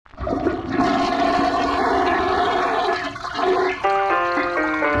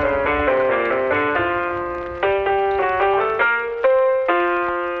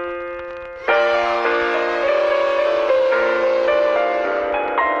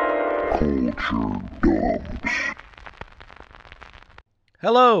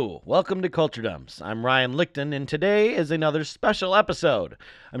Hello, welcome to Culture Dumps. I'm Ryan Lichten, and today is another special episode.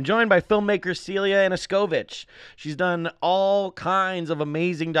 I'm joined by filmmaker Celia Anaskovich. She's done all kinds of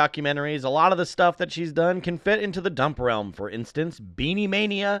amazing documentaries. A lot of the stuff that she's done can fit into the dump realm. For instance, Beanie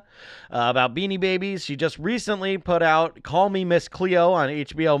Mania, about Beanie Babies. She just recently put out Call Me Miss Cleo on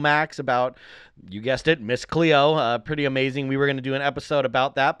HBO Max about, you guessed it, Miss Cleo. Pretty amazing. We were going to do an episode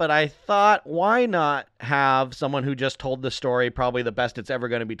about that, but I thought, why not have someone who just told the story, probably the best it's ever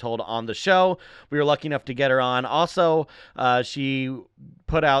going to be told, on the show. We were lucky enough to get her on. Also, she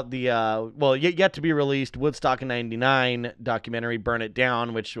put out the, yet to be released Woodstock in 99 documentary, Burn It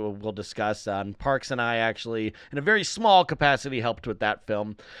Down, which we'll discuss. Parks and I actually, in a very small capacity, helped with that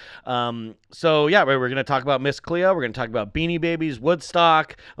film. We're going to talk about Miss Cleo. We're going to talk about Beanie Babies,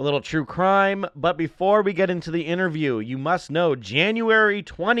 Woodstock, a little true crime. But before we get into the interview, you must know January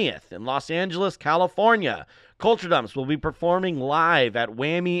 20th in Los Angeles, California, Culture Dumps will be performing live at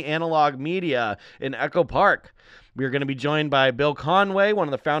Whammy Analog Media in Echo Park. We are going to be joined by Bill Conway, one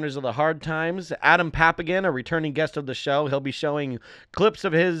of the founders of the Hard Times, Adam Papagan, a returning guest of the show. He'll be showing clips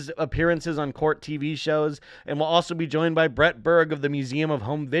of his appearances on court TV shows, and we'll also be joined by Brett Berg of the Museum of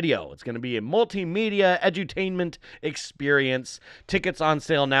Home Video. It's going to be a multimedia edutainment experience. Tickets on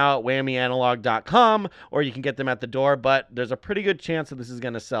sale now at whammyanalog.com, or you can get them at the door, but there's a pretty good chance that this is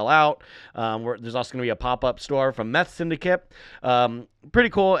going to sell out. There's also going to be a pop-up store from Meth Syndicate.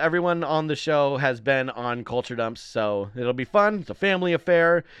 Pretty cool. Everyone on the show has been on Culture Dumps, so it'll be fun. It's a family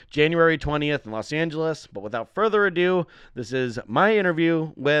affair, January 20th in Los Angeles. But without further ado, this is my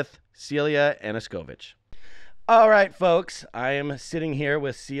interview with Celia Anaskovich. All right, folks, I am sitting here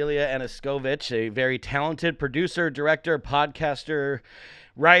with Celia Anaskovich, a very talented producer, director, podcaster,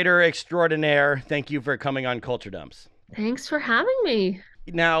 writer extraordinaire. Thank you for coming on Culture Dumps. Thanks for having me.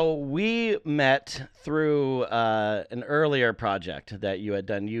 Now, we met through an earlier project that you had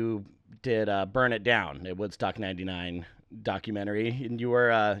done. You did Burn It Down, a Woodstock 99 documentary, and you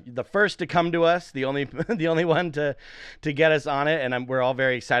were the first to come to us, the only one to get us on it, and we're all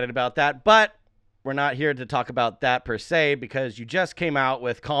very excited about that. But we're not here to talk about that per se, because you just came out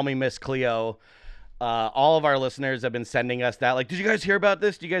with Call Me Miss Cleo. All of our listeners have been sending us that, like, did you guys hear about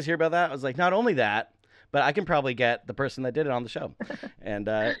this? Did you guys hear about that? I was like, not only that, but I can probably get the person that did it on the show. And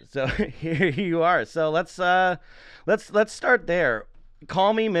so here you are. So let's start there.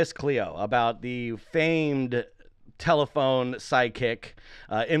 Call Me Miss Cleo, about the famed telephone psychic,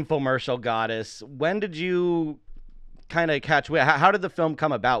 infomercial goddess. When did you kind of catch? How did the film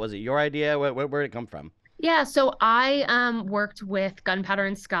come about? Was it your idea? Where did it come from? Yeah, so I worked with Gunpowder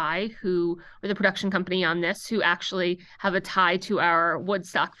and Sky, who were the production company on this, who actually have a tie to our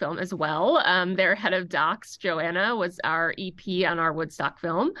Woodstock film as well. Their head of docs, Joanna, was our EP on our Woodstock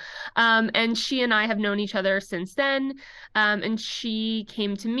film. And she and I have known each other since then. And she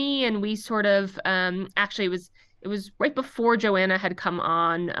came to me, and we sort of actually it was right before Joanna had come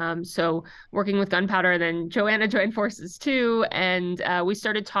on. So working with Gunpowder, then Joanna joined forces too. And we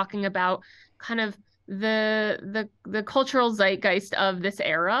started talking about kind of the cultural zeitgeist of this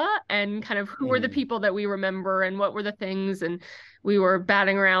era, and kind of who were the people that we remember and what were the things. And we were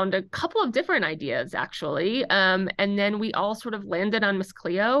batting around a couple of different ideas, actually. And then we all sort of landed on Miss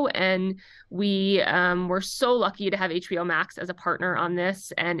Cleo, and we were so lucky to have HBO Max as a partner on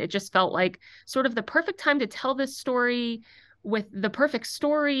this. And it just felt like sort of the perfect time to tell this story, with the perfect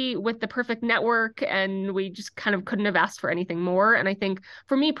story, with the perfect network, and we just kind of couldn't have asked for anything more. And I think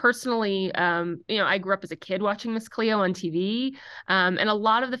for me personally, I grew up as a kid watching Miss Cleo on TV, and a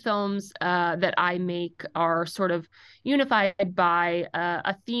lot of the films that I make are sort of unified by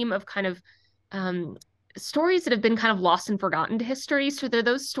a theme of kind of stories that have been kind of lost and forgotten to history. So they're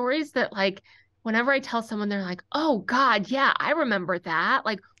those stories that, like, whenever I tell someone, they're like, oh God, yeah, I remember that.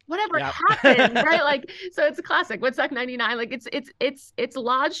 Like, whatever happened, right? Like, so it's a classic. Woodstock 99, like it's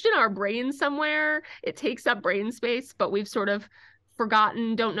lodged in our brain somewhere. It takes up brain space, but we've sort of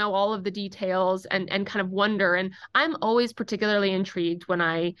forgotten, don't know all of the details, and kind of wonder. And I'm always particularly intrigued when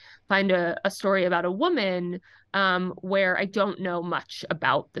I find a story about a woman where I don't know much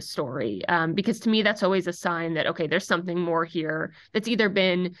about the story, because to me that's always a sign that, okay, there's something more here that's either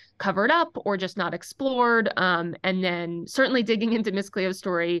been covered up or just not explored. And then certainly digging into Miss Cleo's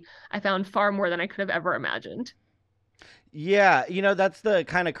story, I found far more than I could have ever imagined. Yeah, that's the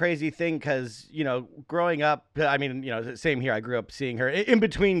kind of crazy thing, because, growing up, I mean, same here. I grew up seeing her in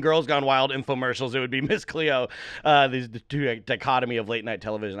between Girls Gone Wild infomercials. It would be Miss Cleo, the two dichotomy of late night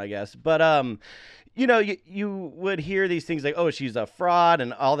television, I guess. But, you would hear these things like, oh, she's a fraud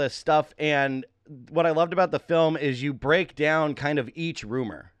and all this stuff. And what I loved about the film is you break down kind of each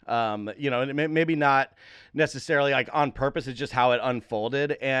rumor. And maybe not necessarily like on purpose. It's just how it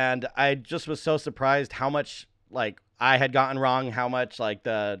unfolded, and I just was so surprised how much like I had gotten wrong, how much like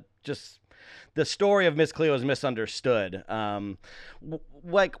the story of Miss Cleo is misunderstood.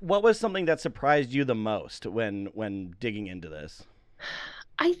 Like, what was something that surprised you the most when digging into this?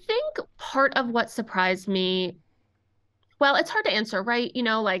 I think part of what surprised me, well, it's hard to answer, right?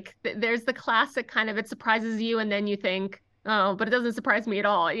 Like there's the classic kind of it surprises you and then you think, oh, but it doesn't surprise me at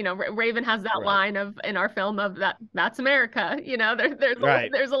all. Raven has that Right. line of in our film of that's America.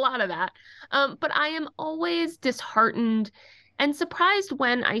 Right. There's a lot of that. But I am always disheartened and surprised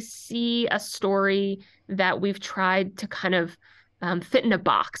when I see a story that we've tried to kind of fit in a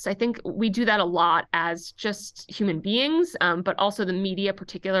box. I think we do that a lot as just human beings, but also the media,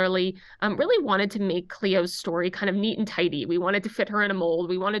 particularly, really wanted to make Cleo's story kind of neat and tidy. We wanted to fit her in a mold.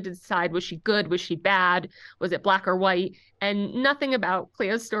 We wanted to decide, was she good? Was she bad? Was it black or white? And nothing about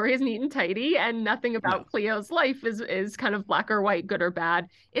Cleo's story is neat and tidy, and nothing No. about Cleo's life is kind of black or white, good or bad.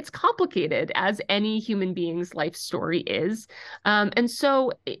 It's complicated, as any human being's life story is. And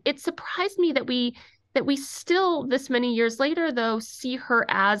so it surprised me that we still, this many years later, though, see her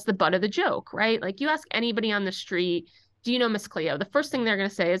as the butt of the joke, right? Like you ask anybody on the street, do you know Miss Cleo? The first thing they're going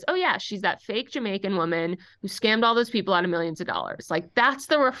to say is, oh, yeah, she's that fake Jamaican woman who scammed all those people out of millions of dollars. Like that's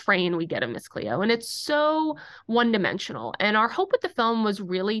the refrain we get of Miss Cleo. And it's so one dimensional. And our hope with the film was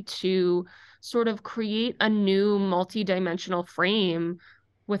really to sort of create a new multi-dimensional frame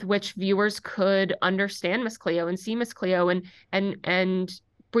with which viewers could understand Miss Cleo and see Miss Cleo and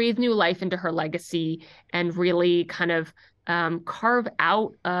breathe new life into her legacy and really kind of carve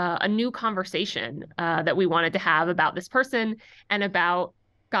out a new conversation that we wanted to have about this person and about,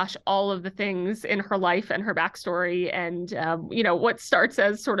 gosh, all of the things in her life and her backstory, and what starts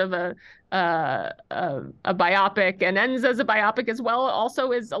as sort of a biopic and ends as a biopic as well.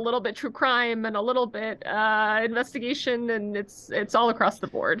 Also, is a little bit true crime and a little bit investigation, and it's all across the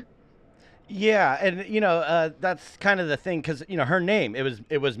board. Yeah, and that's kind of the thing because her name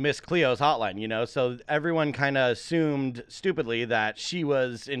it was Miss Cleo's hotline, so everyone kind of assumed stupidly that she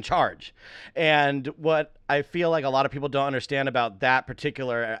was in charge, and what I feel like a lot of people don't understand about that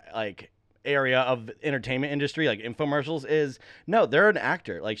particular like area of entertainment industry like infomercials is no, they're an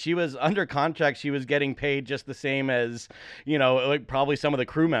actor. Like she was under contract, she was getting paid just the same as like probably some of the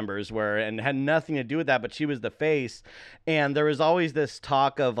crew members were, and had nothing to do with that, but she was the face. And there was always this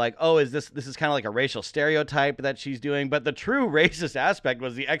talk of like, oh, this is kind of like a racial stereotype that she's doing, but the true racist aspect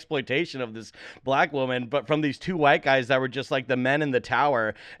was the exploitation of this black woman but from these two white guys that were just like the men in the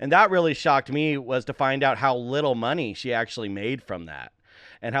tower. And that really shocked me, was to find out how little money she actually made from that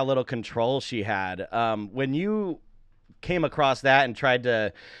and how little control she had. When you came across that and tried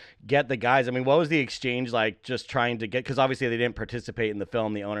to get the guys, I mean, what was the exchange like? Just trying to get, because obviously they didn't participate in the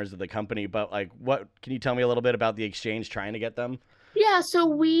film, the owners of the company, but like, what can you tell me a little bit about the exchange trying to get them? Yeah, so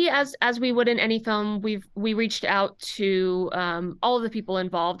we, as we would in any film, we reached out to all of the people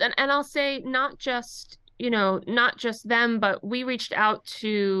involved, and I'll say not just them, but we reached out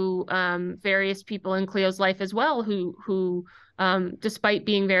to various people in Cleo's life as well, who despite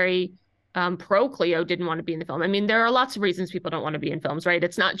being very pro Cleo, didn't want to be in the film. I mean, there are lots of reasons people don't want to be in films, right?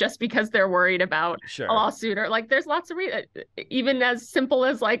 It's not just because they're worried about a Sure. lawsuit, or like there's lots of reasons, even as simple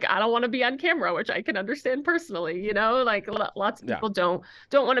as like I don't want to be on camera, which I can understand personally. Like lots of Yeah. people don't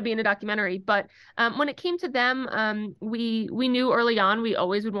want to be in a documentary. But when it came to them, we knew early on we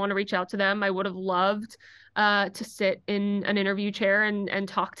always would want to reach out to them. I would have loved to sit in an interview chair and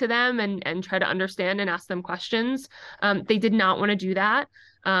talk to them and try to understand and ask them questions. They did not want to do that.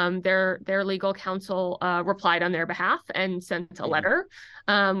 Their legal counsel replied on their behalf and sent a Mhm. letter,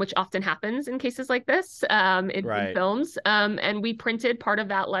 which often happens in cases like this in Right. films. And we printed part of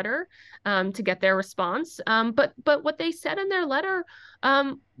that letter to get their response. But what they said in their letter,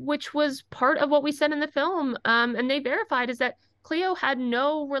 which was part of what we said in the film, and they verified, is that Cleo had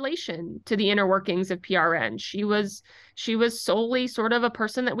no relation to the inner workings of PRN. She was solely sort of a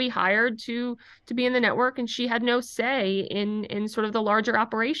person that we hired to be in the network, and she had no say in sort of the larger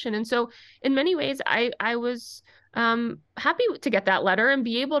operation. And so in many ways I was happy to get that letter and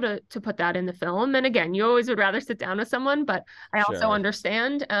be able to put that in the film. And again, you always would rather sit down with someone, but I also Sure.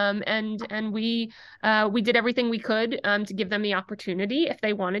 understand. And we did everything we could to give them the opportunity if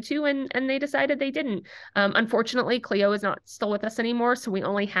they wanted to, and they decided they didn't. Unfortunately, Cleo is not still with us anymore, so we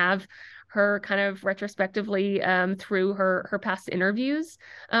only have her kind of retrospectively through her past interviews.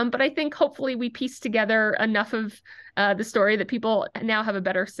 But I think hopefully we pieced together enough of the story that people now have a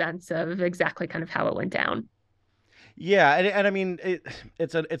better sense of exactly kind of how it went down. Yeah, and I mean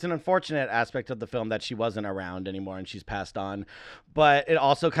it's an unfortunate aspect of the film that she wasn't around anymore and she's passed on, but it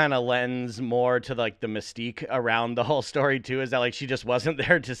also kind of lends more to like the mystique around the whole story too. Is that like she just wasn't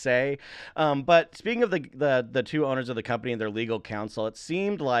there to say. But speaking of the two owners of the company and their legal counsel, it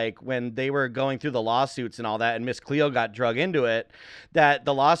seemed like when they were going through the lawsuits and all that, and Miss Cleo got drug into it, that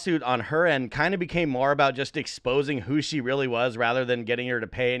the lawsuit on her end kind of became more about just exposing who she really was rather than getting her to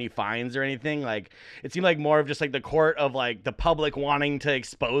pay any fines or anything. Like it seemed like more of just like the court of like the public wanting to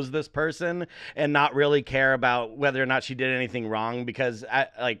expose this person and not really care about whether or not she did anything wrong because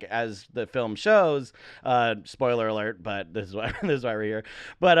like as the film shows, spoiler alert, but this is why this is why we're here.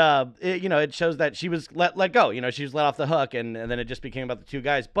 But you know, it shows that she was let go. You know, she was let off the hook, and then it just became about the two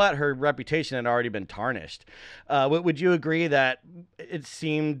guys. But her reputation had already been tarnished. Would you agree that it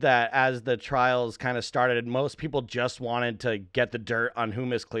seemed that as the trials kind of started, most people just wanted to get the dirt on who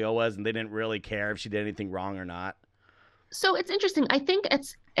Miss Cleo was, and they didn't really care if she did anything wrong or not? So it's interesting. I think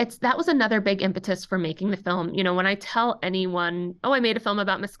it's that was another big impetus for making the film. You know, when I tell anyone, "Oh, I made a film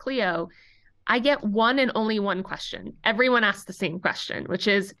about Miss Cleo," I get one and only one question. Everyone asks the same question, which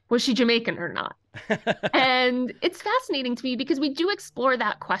is, was she Jamaican or not? And it's fascinating to me because we do explore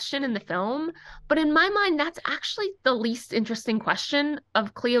that question in the film, but in my mind, that's actually the least interesting question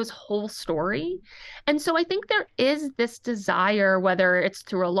of Cleo's whole story. And so I think there is this desire, whether it's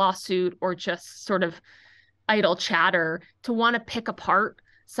through a lawsuit or just sort of idle chatter, to want to pick apart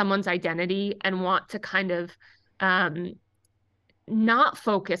someone's identity and want to kind of um, not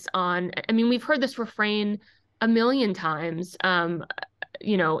focus on. I mean, we've heard this refrain a million times,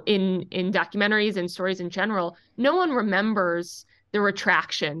 you know, in documentaries and stories in general. No one remembers the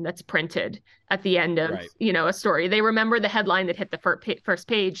retraction that's printed at the end of, Right. you know, a story. They remember the headline that hit the first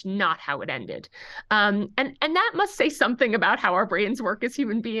page, not how it ended. And that must say something about how our brains work as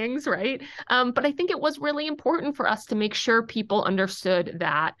human beings, right? But I think it was really important for us to make sure people understood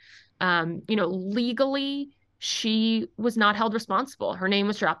that, you know, legally she was not held responsible. Her name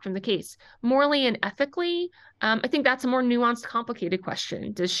was dropped from the case. Morally and ethically, I think that's a more nuanced, complicated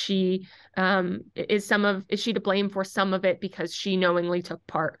question. Does she is she to blame for some of it because she knowingly took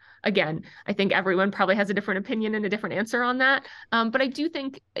part? Again, I think everyone probably has a different opinion and a different answer on that. But I do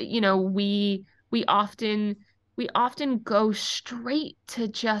think, you know, we often we often go straight to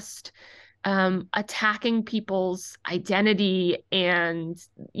just attacking people's identity and,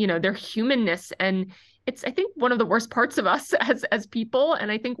 you know, their humanness. And it's, I think, one of the worst parts of us as people.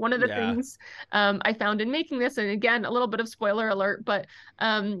 And I think one of the Yeah. things I found in making this, and again, a little bit of spoiler alert, but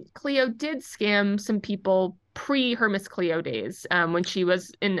Cleo did scam some people pre her Miss Cleo days, when she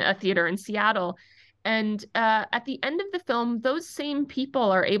was in a theater in Seattle. And at the end of the film, those same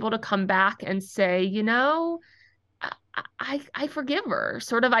people are able to come back and say, you know, I forgive her.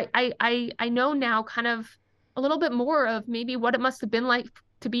 Sort of, I know now kind of a little bit more of maybe what it must have been like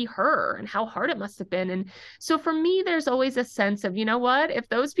to be her and how hard it must have been. And so for me, there's always a sense of, you know what, if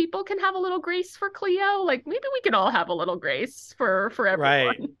those people can have a little grace for Cleo, like maybe we can all have a little grace for Right.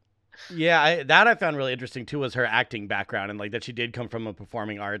 everyone. Yeah, that I found really interesting too was her acting background and like that she did come from a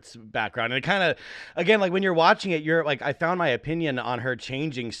performing arts background. And it kind of, again, like when you're watching it, you're like, I found my opinion on her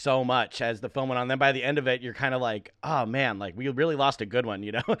changing so much as the film went on. Then by the end of it, you're kind of like, oh man, like we really lost a good one,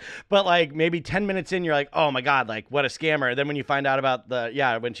 you know? But like maybe 10 minutes in, you're like, oh my God, like what a scammer. And then when you find out about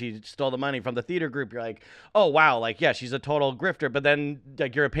when she stole the money from the theater group, you're like, oh wow, like yeah, she's a total grifter. But then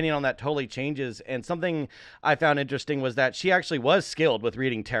like your opinion on that totally changes. And something I found interesting was that she actually was skilled with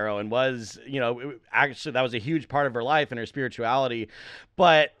reading tarot and was, you know, actually that was a huge part of her life and her spirituality.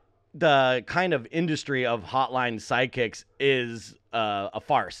 But the kind of industry of hotline sidekicks is a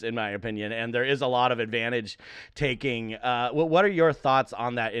farce, in my opinion, and there is a lot of advantage taking. What are your thoughts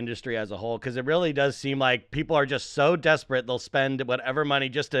on that industry as a whole? Because it really does seem like people are just so desperate they'll spend whatever money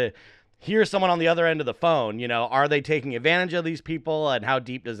just to hear someone on the other end of the phone. You know, are they taking advantage of these people, and how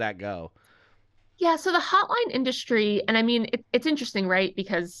deep does that go? Yeah, so the hotline industry, and I mean, it's interesting, right?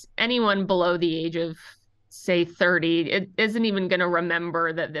 Because anyone below the age of, say, 30, it isn't even going to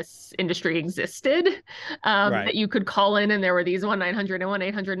remember that this industry existed, that Right. you could call in and there were these 1-900 and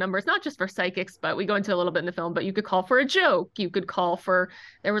 1-800 numbers, not just for psychics, but we go into a little bit in the film, but you could call for a joke. You could call for,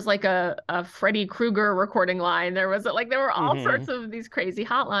 there was like a Freddy Krueger recording line. There were all Mm-hmm. sorts of these crazy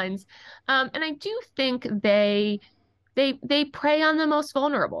hotlines. And I do think they prey on the most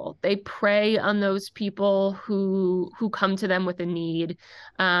vulnerable. They prey on those people who come to them with a need.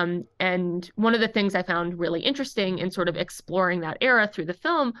 And one of the things I found really interesting in sort of exploring that era through the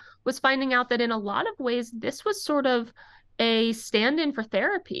film was finding out that in a lot of ways this was sort of a stand-in for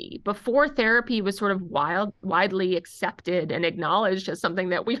therapy before therapy was sort of widely accepted and acknowledged as something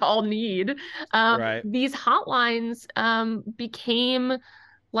that we all need. Right. These hotlines became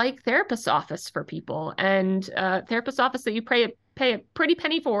like therapist's office for people, and therapist's office that you pay a pretty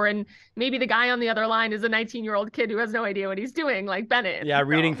penny for, and maybe the guy on the other line is a 19-year-old kid who has no idea what he's doing, like Bennett. Yeah,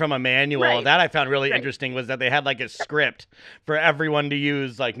 reading from a manual. Right. That I found really Right. interesting was that they had like a script for everyone to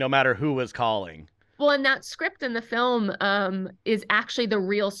use, like no matter who was calling. Well, and that script in the film is actually the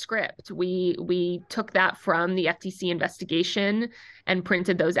real script. We took that from the FTC investigation and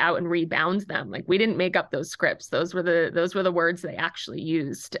printed those out and rebound them. Like we didn't make up those scripts. Those were the words they actually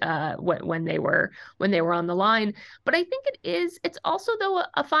used when they were on the line. But I think it's also though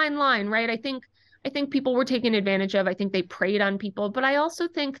a fine line, right? I think people were taken advantage of. I think they preyed on people, but I also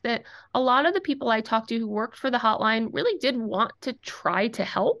think that a lot of the people I talked to who worked for the hotline really did want to try to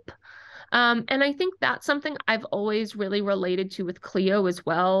help. And I think that's something I've always really related to with Cleo as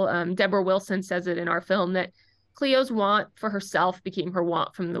well. Deborah Wilson says it in our film that Cleo's want for herself became her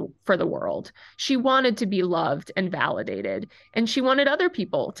want for the world. She wanted to be loved and validated, and she wanted other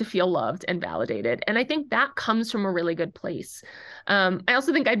people to feel loved and validated. And I think that comes from a really good place. I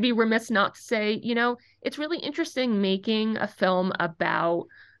also think I'd be remiss not to say, it's really interesting making a film about,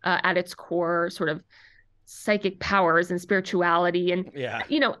 at its core, sort of psychic powers and spirituality, and Yeah.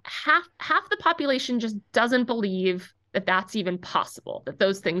 half the population just doesn't believe that that's even possible, that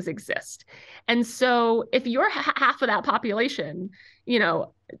those things exist. And so if you're half of that population,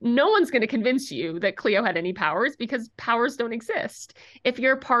 no one's going to convince you that Cleo had any powers, because powers don't exist. If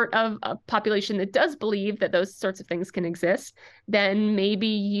you're part of a population that does believe that those sorts of things can exist, then maybe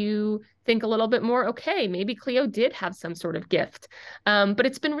you think a little bit more, okay, maybe Cleo did have some sort of gift. But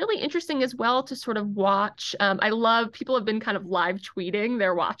it's been really interesting as well to sort of watch. I love, people have been kind of live tweeting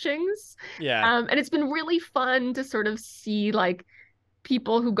their watchings. Yeah. And it's been really fun to sort of see like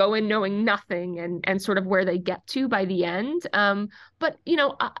people who go in knowing nothing and sort of where they get to by the end. But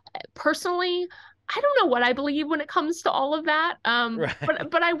personally, I don't know what I believe when it comes to all of that. Right.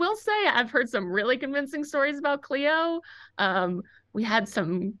 But I will say I've heard some really convincing stories about Cleo. We had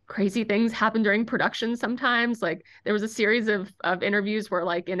some crazy things happen during production sometimes. Like there was a series of interviews where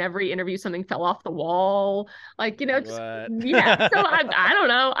like in every interview something fell off the wall. Like, just yeah. So I don't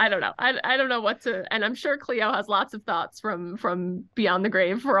know. I don't know what to, and I'm sure Cleo has lots of thoughts from beyond the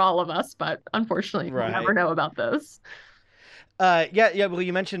grave for all of us, but unfortunately we'll never know about those. Yeah. Well,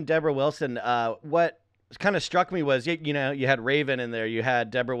 you mentioned Deborah Wilson. What kind of struck me was, you had Raven in there, you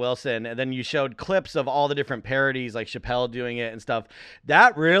had Deborah Wilson, and then you showed clips of all the different parodies, like Chappelle doing it and stuff.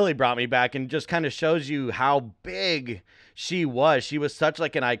 That really brought me back and just kind of shows you how big she was. She was such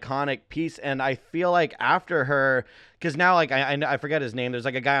like an iconic piece, and I feel like after her, because now like I forget his name. There's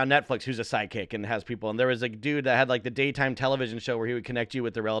like a guy on Netflix who's a sidekick and has people, and there was a dude that had like the daytime television show where he would connect you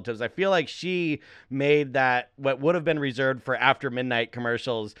with the relatives. I feel like she made that what would have been reserved for after midnight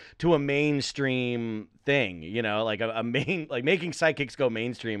commercials to a mainstream thing, like a main, like making psychics go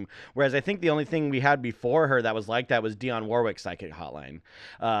mainstream. Whereas I think the only thing we had before her that was like that was Dionne Warwick's Psychic Hotline,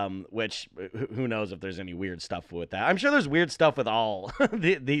 which who knows if there's any weird stuff with that. I'm sure there's weird stuff with all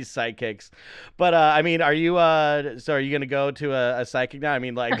these psychics, but I mean, are you so are you gonna go to a psychic now? I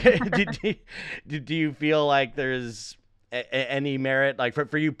mean, like, do you feel like there's any merit, like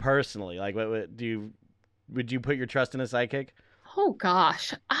for you personally, like what would you put your trust in a psychic? Oh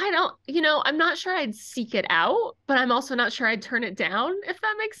gosh, I don't, I'm not sure I'd seek it out, but I'm also not sure I'd turn it down, if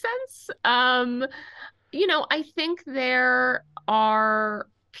that makes sense. I think there are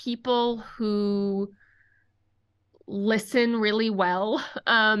people who listen really well.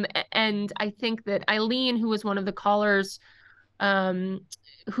 And I think that Eileen, who was one of the callers, um,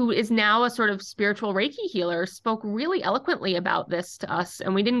 who is now a sort of spiritual Reiki healer, spoke really eloquently about this to us.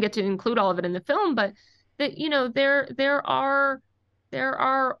 And we didn't get to include all of it in the film, but that, there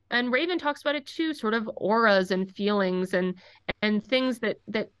are, and Raven talks about it too, sort of auras and feelings and things that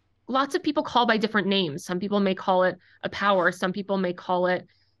lots of people call by different names. Some people may call it a power. Some people may call it,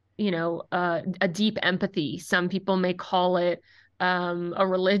 a deep empathy. Some people may call it a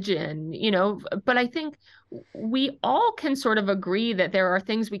religion, but I think we all can sort of agree that there are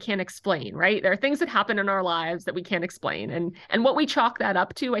things we can't explain, right? There are things that happen in our lives that we can't explain. And what we chalk that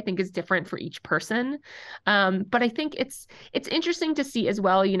up to, I think, is different for each person. But I think it's interesting to see as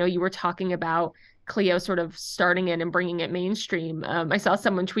well, you were talking about Cleo sort of starting it and bringing it mainstream. I saw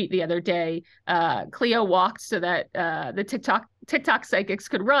someone tweet the other day, Cleo walked so that the TikTok psychics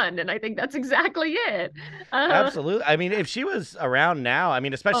could run. And I think that's exactly it. Absolutely. I mean, if she was around now, I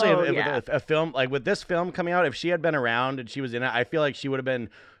mean, especially if a film like with this film coming out, if she had been around and she was in it, I feel like she would have been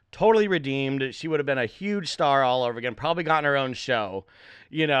totally redeemed. She would have been a huge star all over again, probably gotten her own show.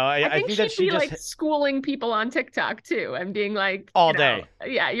 I I think think that she'd she be just like schooling people on TikTok too and being like, all day.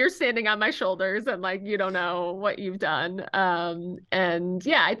 yeah, you're standing on my shoulders and like you don't know what you've done. And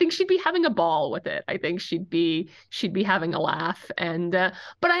yeah, I think she'd be having a ball with it. I think she'd be having a laugh. And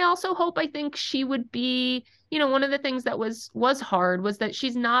but I also hope I think she would be, one of the things that was hard was that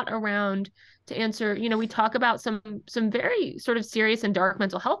she's not around to answer, we talk about some very sort of serious and dark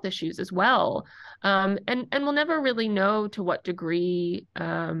mental health issues as well. And we'll never really know to what degree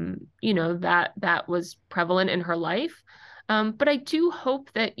that was prevalent in her life. But I do hope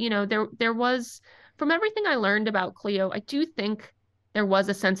that there was, from everything I learned about Cleo, I do think there was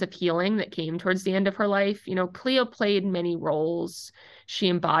a sense of healing that came towards the end of her life. Cleo played many roles. She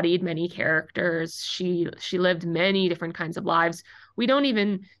embodied many characters. She lived many different kinds of lives. We don't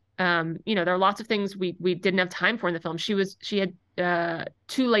even there are lots of things we didn't have time for in the film. She had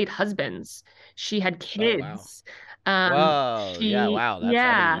two late husbands. She had Oh wow. kids. Whoa. Yeah. Wow. I didn't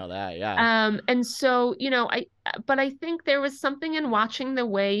Yeah. know that. Yeah. And so, but I think there was something in watching the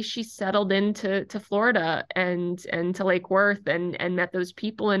way she settled into Florida and to Lake Worth and met those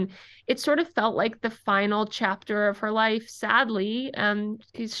people. And it sort of felt like the final chapter of her life, sadly,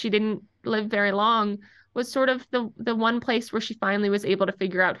 because she didn't live very long, was sort of the one place where she finally was able to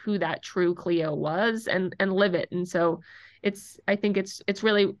figure out who that true Cleo was and live it. And so I think it's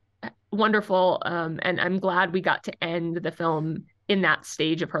really wonderful. And I'm glad we got to end the film in that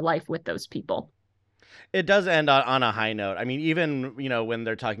stage of her life with those people. It does end on a high note. I mean, even, when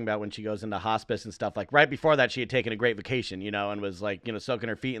they're talking about when she goes into hospice and stuff, like right before that, she had taken a great vacation, and was like, soaking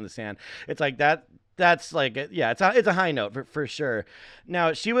her feet in the sand. It's like that's like, yeah, it's a high note for sure.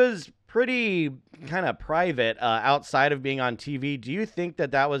 Now, she was pretty kind of private outside of being on TV. Do you think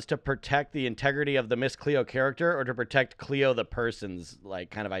that was to protect the integrity of the Miss Cleo character or to protect Cleo the person's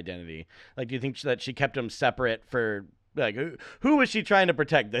like kind of identity? Like, do you think that she kept them separate for like who was she trying to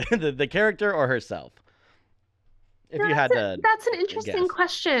protect, the character or herself? If you had to That's an interesting guess.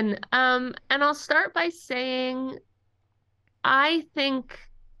 question. And I'll start by saying I think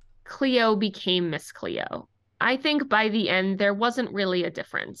Cleo became Miss Cleo. I think by the end there wasn't really a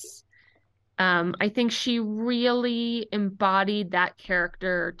difference. I think she really embodied that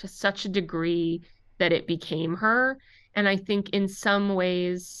character to such a degree that it became her. And I think in some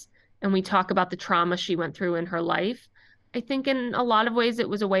ways, and we talk about the trauma she went through in her life, I think in a lot of ways it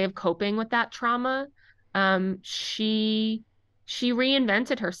was a way of coping with that trauma. She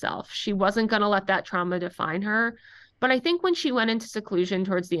reinvented herself. She wasn't going to let that trauma define her. But I think when she went into seclusion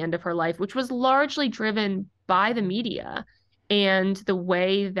towards the end of her life, which was largely driven by the media, and the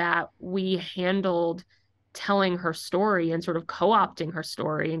way that we handled telling her story and sort of co-opting her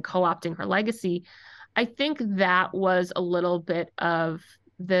story and co-opting her legacy, I think that was a little bit of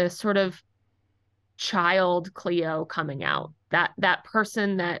the sort of child Cleo coming out. That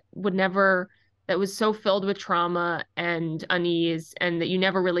person that was so filled with trauma and unease and that you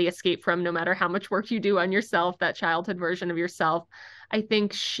never really escape from no matter how much work you do on yourself, that childhood version of yourself. I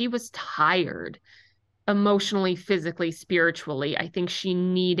think she was tired emotionally, physically, spiritually. I think she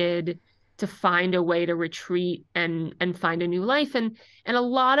needed to find a way to retreat and find a new life. And a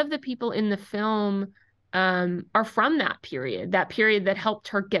lot of the people in the film are from that period that helped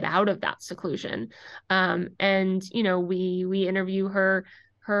her get out of that seclusion. And we interview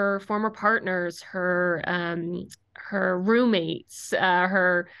her former partners, her roommates,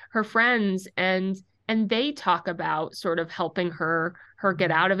 her friends, and they talk about sort of helping her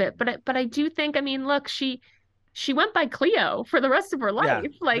get out of it. But I do think, I mean, look, she went by Cleo for the rest of her Yeah.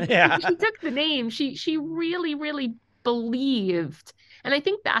 life. Like Yeah. she took the name. She really, really believed. And I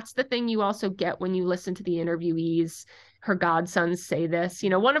think that's the thing you also get when you listen to the interviewees. Her godsons say this.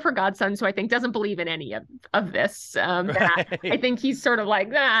 One of her godsons, who I think doesn't believe in any of this. That I Right. think he's sort of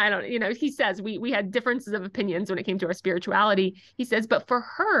like, I don't. He says we had differences of opinions when it came to our spirituality. He says, but for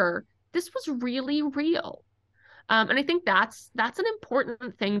her, this was really real. And I think that's an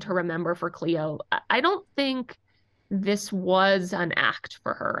important thing to remember for Cleo. I don't think this was an act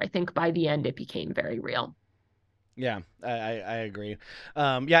for her. I think by the end it became very real. Yeah, I agree.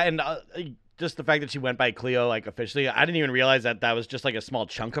 Yeah, and just the fact that she went by Cleo like officially, I didn't even realize that was just like a small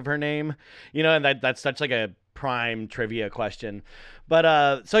chunk of her name, and that's such like a prime trivia question.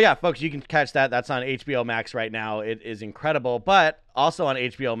 But so yeah, folks, you can catch that. That's on HBO Max right now. It is incredible, but also on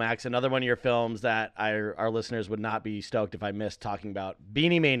HBO Max, another one of your films that our listeners would not be stoked if I missed talking about,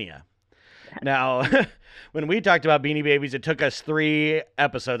 Beanie Mania. Now, when we talked about Beanie Babies, it took us 3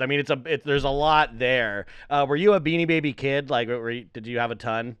 episodes. I mean, there's a lot there. Were you a Beanie Baby kid? Like, did you have a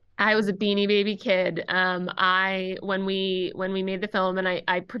ton? I was a Beanie Baby kid. I when we made the film and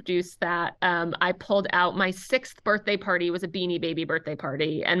I produced that, I pulled out my sixth birthday party was a Beanie Baby birthday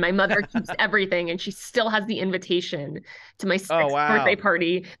party, and my mother keeps everything, and she still has the invitation to my Oh sixth birthday wow.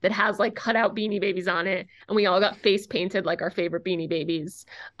 party that has like cutout Beanie Babies on it, and we all got face painted like our favorite Beanie Babies.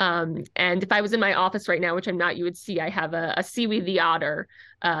 And if I was in my office right now, which I'm not, you would see I have a Seaweed the Otter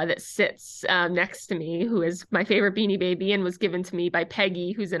that sits next to me, who is my favorite Beanie Baby and was given to me by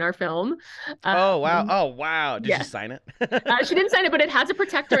Peggy, who's in our film. Oh wow. Um, Oh wow. Did you yeah, sign it? she didn't sign it, but it has a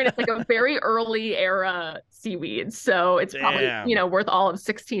protector and it's like a very early era seaweed. So it's probably, Damn. worth all of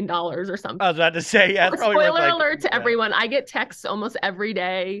 $16 or something. I was about to say, yeah, it's probably worth Spoiler like, alert to yeah. everyone. I get texts almost every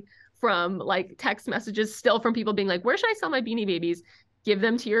day from like text messages still from people being like, where should I sell my Beanie Babies? Give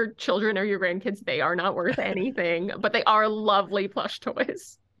them to your children or your grandkids. They are not worth anything, but they are lovely plush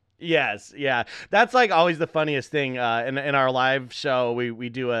toys. Yes, yeah. That's like always the funniest thing. In our live show, we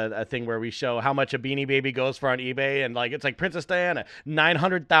do a thing where we show how much a Beanie Baby goes for on eBay, and like it's like Princess Diana,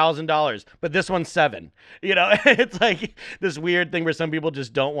 $900,000, but this one's seven. It's like this weird thing where some people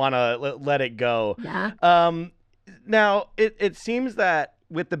just don't want to let it go. Yeah. Um, Now it seems that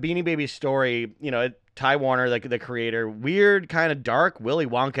with the Beanie Baby story, Ty Warner, like the creator, weird kind of dark Willy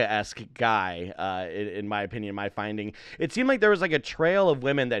Wonka esque guy. In my opinion, my finding, it seemed like there was like a trail of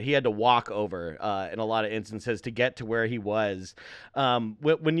women that he had to walk over in a lot of instances to get to where he was.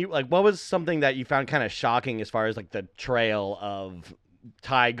 When you like, what was something that you found kind of shocking as far as like the trail of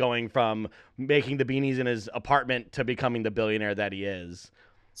Ty going from making the beanies in his apartment to becoming the billionaire that he is?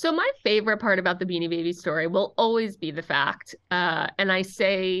 So my favorite part about the Beanie Baby story will always be the fact, and I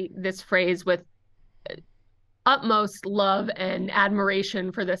say this phrase with utmost love and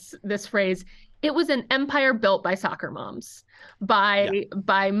admiration for this phrase. It was an empire built by soccer moms, Yeah.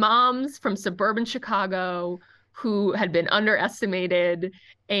 by moms from suburban Chicago who had been underestimated,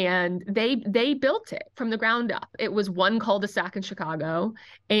 and they built it from the ground up. It was one cul-de-sac in Chicago,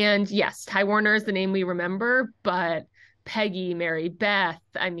 and yes, Ty Warner is the name we remember, but Peggy, Mary Beth,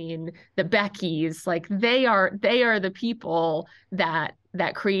 I mean, the Beckys, like they are the people that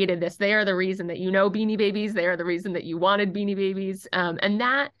created this. They are the reason that Beanie Babies. They are the reason that you wanted Beanie Babies. And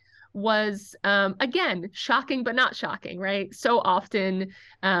that was again shocking, but not shocking, right? So often,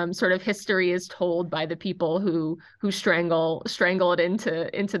 sort of history is told by the people who strangle it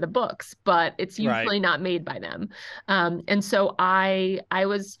into the books, but it's Right. usually not made by them. And so I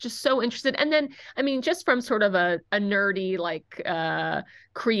was just so interested. And then I mean, just from sort of a nerdy like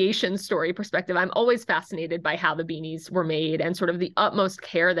creation story perspective, I'm always fascinated by how the beanies were made and sort of the utmost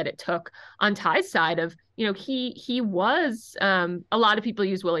care that it took on Ty's side of, he was a lot of people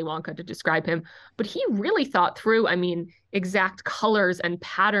use Willy Wonka to describe him, but he really thought through, I mean, exact colors and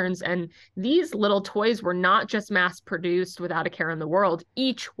patterns. And these little toys were not just mass produced without a care in the world.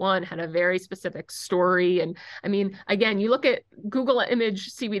 Each one had a very specific story. And I mean, again, you look at Google image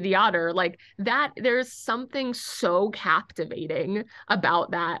Seaweed the Otter, like that, there's something so captivating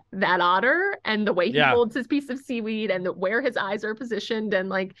about that otter and the way he Yeah. holds his piece of seaweed and where his eyes are positioned. And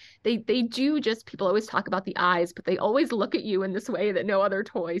like they do, just people always talk about the eyes, but they always look at you in this way that no other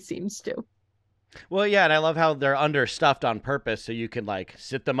toy seems to. Well, yeah, and I love how they're understuffed on purpose so you can like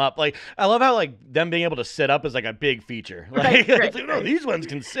sit them up. Like I love how like them being able to sit up is like a big feature. Right, Like it's right, like, no, right. these ones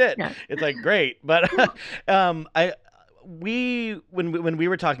can sit. Yeah. It's like great. But I we when we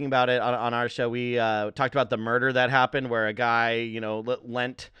were talking about it on our show, we talked about the murder that happened where a guy,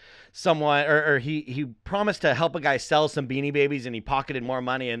 lent someone or he promised to help a guy sell some beanie babies and he pocketed more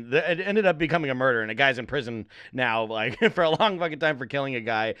money and it ended up becoming a murder and a guy's in prison now like for a long fucking time for killing a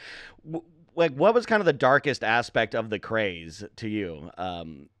guy. Like what was kind of the darkest aspect of the craze to you?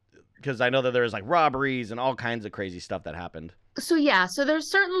 Because I know that there's like robberies and all kinds of crazy stuff that happened. So yeah, so there's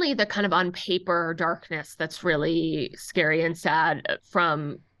certainly the kind of on paper darkness that's really scary and sad,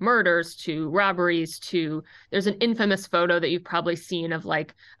 from murders to robberies to there's an infamous photo that you've probably seen of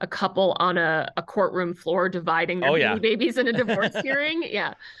like a couple on a courtroom floor dividing their Oh yeah. Beanie Babies in a divorce hearing.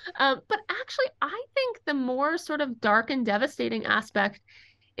 Yeah. But actually, I think the more sort of dark and devastating aspect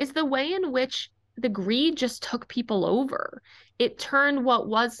is the way in which the greed just took people over. It turned what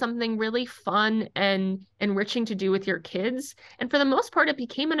was something really fun and enriching to do with your kids. And for the most part, it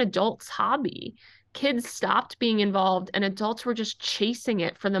became an adult's hobby. Kids stopped being involved and adults were just chasing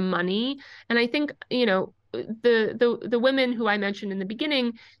it for the money. And I think, the women who I mentioned in the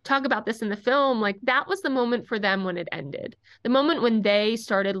beginning talk about this in the film, like that was the moment for them when it ended. The moment when they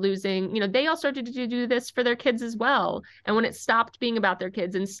started losing, they all started to do this for their kids as well. And when it stopped being about their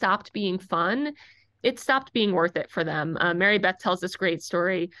kids and stopped being fun, it stopped being worth it for them. Mary Beth tells this great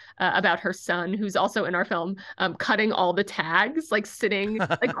story about her son, who's also in our film, cutting all the tags, like sitting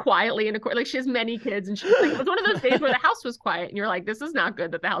like quietly in a corner. Like she has many kids, and she's like, it was one of those days where the house was quiet, and you're like, this is not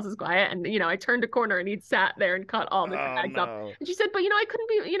good that the house is quiet. And I turned a corner and he'd sat there and cut all the Oh tags up. no. And she said, but I couldn't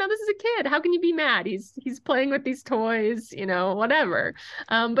be, this is a kid. How can you be mad? He's playing with these toys, whatever.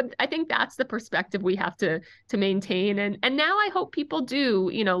 But I think that's the perspective we have to maintain. And now I hope people do,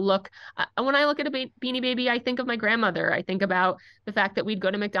 look. When I look at a Beanie Baby, I think of my grandmother. I think about the fact that we'd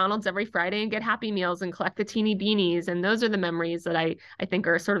go to McDonald's every Friday and get Happy Meals and collect the teeny beanies, and those are the memories that I think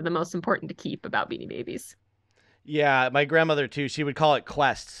are sort of the most important to keep about Beanie Babies. Yeah, my grandmother too. She would call it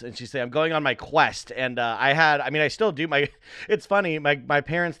quests, and she'd say, "I'm going on my quest." And I still do my. It's funny. My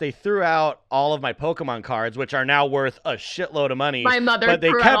parents, they threw out all of my Pokemon cards, which are now worth a shitload of money. My mother, but they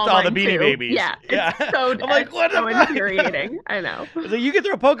threw kept out all the mine Beanie too. Babies. Yeah, Yeah. so I'm like, what so the fuck? infuriating. I know. So you can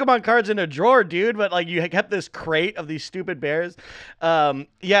throw Pokemon cards in a drawer, dude, but like you kept this crate of these stupid bears. Yeah,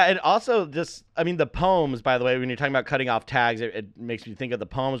 and also just, I mean, the poems, by the way, when you're talking about cutting off tags, it makes me think of the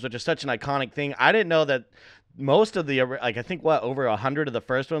poems, which is such an iconic thing. I didn't know that most of the, like, I think over 100 of the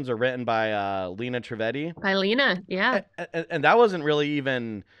first ones are written by Lena Trivedi. By Lena, yeah. And that wasn't really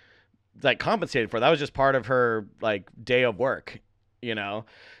even like compensated for. That was just part of her like day of work, you know?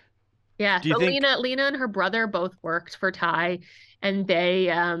 Yeah, Do you so think? Lena and her brother both worked for Ty, and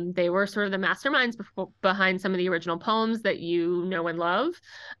they were sort of the masterminds behind some of the original poems that you know and love.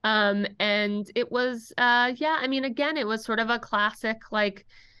 And it was yeah, I mean, again, it was sort of a classic, like,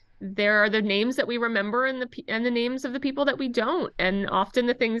 there are the names that we remember and the names of the people that we don't, and often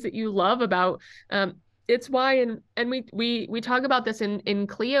the things that you love about it's why, and we talk about this in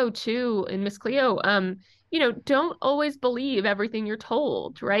Cleo too, in Miss Cleo. Don't always believe everything you're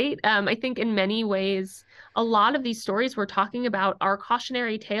told, right? I think in many ways, a lot of these stories we're talking about are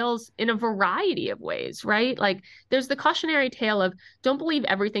cautionary tales in a variety of ways, right? Like there's the cautionary tale of don't believe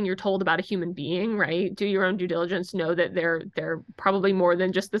everything you're told about a human being, right? Do your own due diligence, know that they're probably more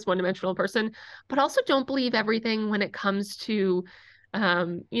than just this one-dimensional person, but also don't believe everything when it comes to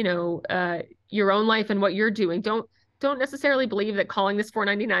your own life and what you're doing. Don't necessarily believe that calling this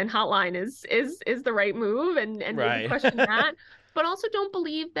 499 hotline is the right move, and maybe Right. question that. But also don't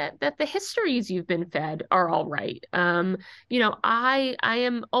believe that the histories you've been fed are all right. I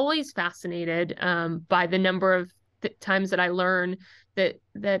am always fascinated by the number of times that I learn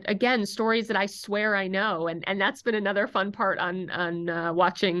that again, stories that I swear I know, and that's been another fun part on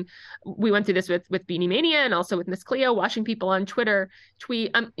watching. We went through this with Beanie Mania and also with Miss Cleo, watching people on Twitter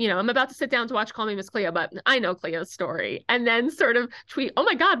tweet, I'm about to sit down to watch Call Me Miss Cleo, but I know Cleo's story, and then sort of tweet, oh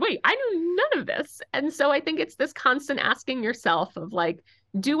my God, wait, I knew none of this. And so I think it's this constant asking yourself of like,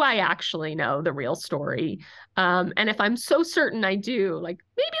 do I actually know the real story? And if I'm so certain I do, like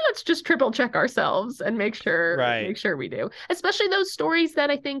maybe let's just triple check ourselves and Right. make sure we do. Especially those stories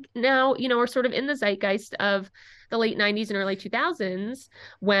that I think now, are sort of in the zeitgeist of the late 90s and early 2000s,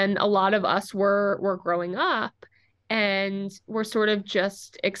 when a lot of us were growing up and we're sort of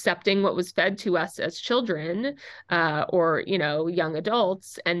just accepting what was fed to us as children, or young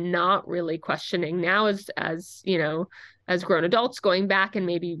adults, and not really questioning now as grown adults, going back and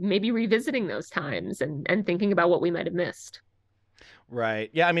maybe revisiting those times and thinking about what we might have missed. Right.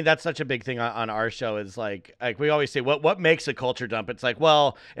 Yeah. I mean, that's such a big thing on our show is like we always say, what makes a culture dump? It's like,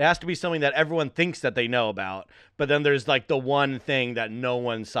 well, it has to be something that everyone thinks that they know about, but then there's like the one thing that no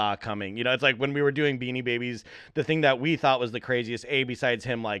one saw coming. It's like when we were doing Beanie Babies, the thing that we thought was the craziest, besides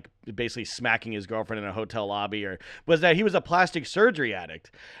him like basically smacking his girlfriend in a hotel lobby, or was that he was a plastic surgery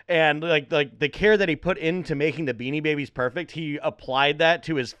addict, and like the care that he put into making the Beanie Babies perfect, he applied that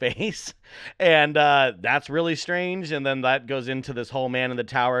to his face, and that's really strange. And then that goes into this whole man in the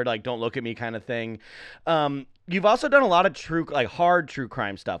tower, like don't look at me kind of thing. You've also done a lot of hard true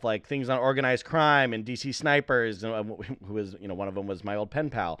crime stuff, like things on organized crime and DC Snipers, who was, one of them was my old pen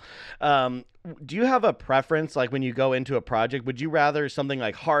pal. Do you have a preference, like when you go into a project? Would you rather something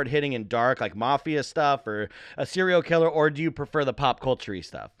like hard hitting and dark, like mafia stuff, or a serial killer, or do you prefer the pop culture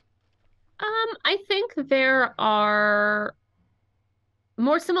stuff? I think there are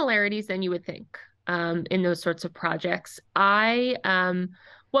more similarities than you would think in those sorts of projects.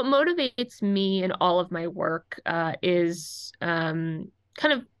 What motivates me in all of my work is kind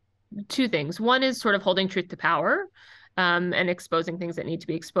of two things. One is sort of holding truth to power, and exposing things that need to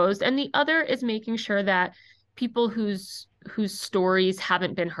be exposed, and the other is making sure that people whose stories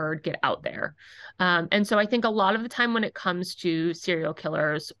haven't been heard get out there. And so I think a lot of the time when it comes to serial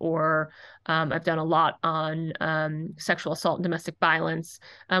killers, or I've done a lot on sexual assault and domestic violence,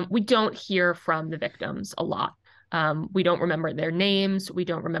 we don't hear from the victims a lot. We don't remember their names, we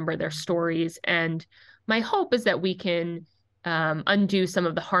don't remember their stories. And my hope is that we can undo some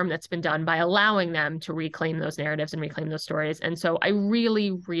of the harm that's been done by allowing them to reclaim those narratives and reclaim those stories. And so I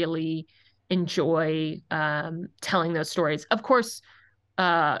really, really enjoy telling those stories. Of course,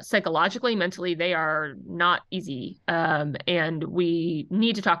 psychologically, mentally, they are not easy. And we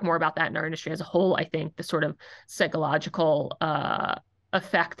need to talk more about that in our industry as a whole. I think the sort of psychological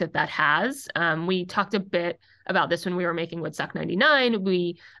effect that that has. We talked a bit about this when we were making Woodstock 99.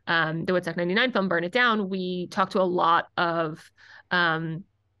 The Woodstock 99 film, Burn It Down, we talked to a lot of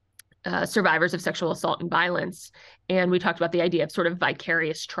survivors of sexual assault and violence. And we talked about the idea of sort of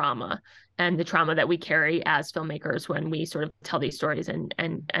vicarious trauma and the trauma that we carry as filmmakers when we sort of tell these stories and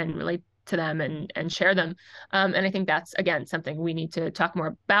relate to them and share them. And I think that's, again, something we need to talk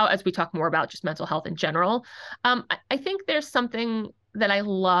more about as we talk more about just mental health in general. I think there's something that I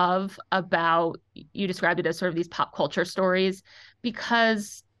love about, you described it as sort of these pop culture stories,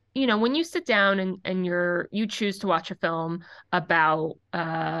 because when you sit down and you choose to watch a film about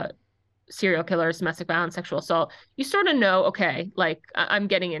serial killers, domestic violence, sexual assault, you sort of know, okay, like I'm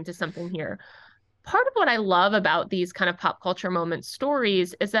getting into something here. Part of what I love about these kind of pop culture moment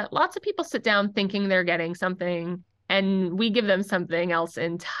stories is that lots of people sit down thinking they're getting something, and we give them something else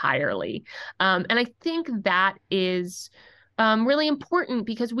entirely. And I think that is really important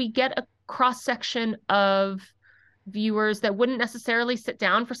because we get a cross section of viewers that wouldn't necessarily sit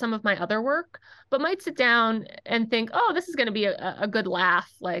down for some of my other work, but might sit down and think, oh, this is going to be a good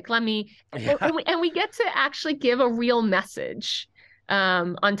laugh. Like, let me, Yeah. and we get to actually give a real message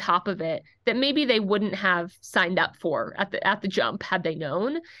on top of it that maybe they wouldn't have signed up for at the jump had they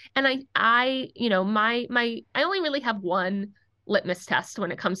known. And I only really have one litmus test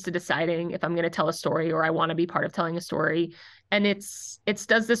when it comes to deciding if I'm going to tell a story or I want to be part of telling a story. And it's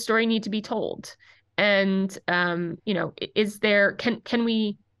does the story need to be told? And is there can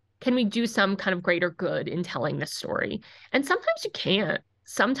we do some kind of greater good in telling this story? And sometimes you can't.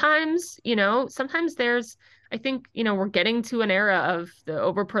 Sometimes there's, I think, we're getting to an era of the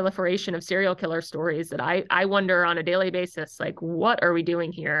overproliferation of serial killer stories that I wonder on a daily basis, like, what are we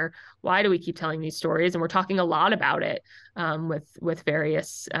doing here? Why do we keep telling these stories? And we're talking a lot about it with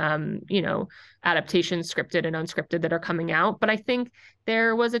various adaptations, scripted and unscripted, that are coming out. But I think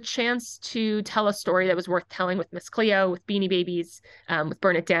there was a chance to tell a story that was worth telling with Miss Cleo, with Beanie Babies, with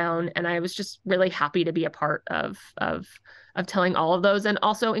Burn It Down, and I was just really happy to be a part of telling all of those, and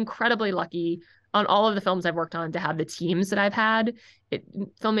also incredibly lucky on all of the films I've worked on to have the teams that I've had.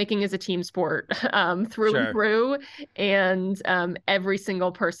 Filmmaking is a team sport through and through, and every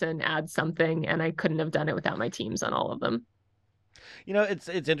single person adds something, and I couldn't have done it without my teams on all of them. It's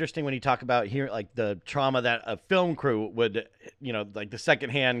interesting when you talk about here, like the trauma that a film crew would, like the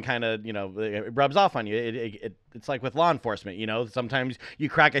secondhand kind of, it rubs off on you. It's like with law enforcement, sometimes you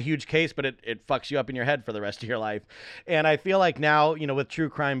crack a huge case, but it fucks you up in your head for the rest of your life. And I feel like now, with true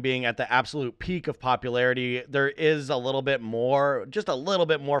crime being at the absolute peak of popularity, there is just a little bit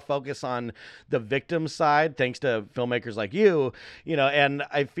more focus on the victim side, thanks to filmmakers like you, and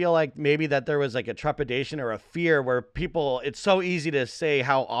I feel like maybe that there was like a trepidation or a fear where people, it's so easy to say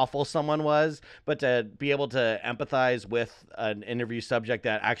how awful someone was, but to be able to empathize with an interview subject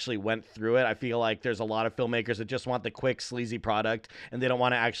that actually went through it. I feel like there's a lot of filmmakers that just want the quick, sleazy product, and they don't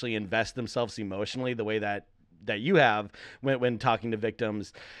want to actually invest themselves emotionally the way that you have when talking to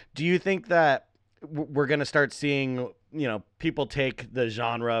victims. Do you think that we're going to start seeing, people take the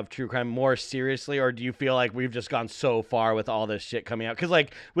genre of true crime more seriously, or do you feel like we've just gone so far with all this shit coming out? Because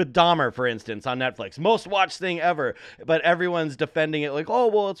like with Dahmer, for instance, on Netflix, most watched thing ever, but everyone's defending it like, oh,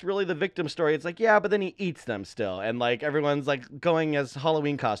 well, it's really the victim story. It's like, yeah, but then he eats them still. And like everyone's like going as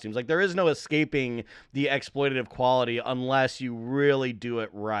Halloween costumes. Like there is no escaping the exploitative quality unless you really do it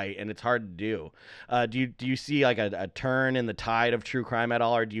right. And it's hard to do. Do you see like a turn in the tide of true crime at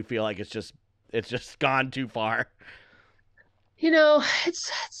all? Or do you feel like it's just gone too far?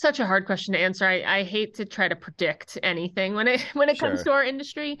 It's such a hard question to answer. I hate to try to predict anything when it comes Sure. to our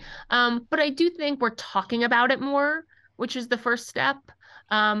industry. But I do think we're talking about it more, which is the first step.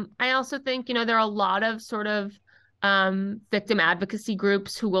 I also think, there are a lot of sort of victim advocacy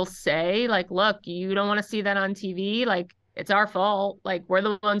groups who will say, like, look, you don't want to see that on TV. Like, it's our fault. Like, we're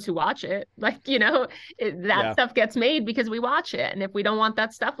the ones who watch it. Like, that Yeah. stuff gets made because we watch it. And if we don't want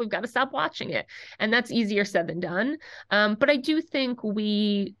that stuff, we've got to stop watching it. And that's easier said than done. But I do think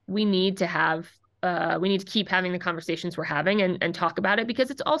we need to keep having the conversations we're having and talk about it,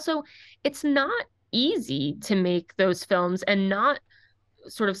 because it's not easy to make those films and not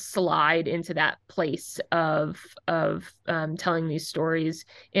sort of slide into that place of telling these stories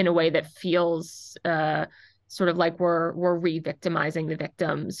in a way that feels sort of like we're re-victimizing the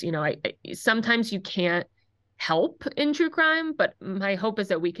victims. Sometimes you can't help in true crime, but my hope is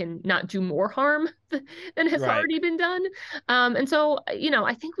that we can not do more harm than has Right. already been done. And so,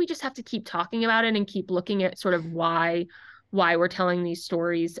 I think we just have to keep talking about it and keep looking at sort of why we're telling these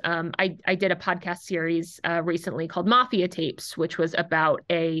stories. I did a podcast series recently called Mafia Tapes, which was about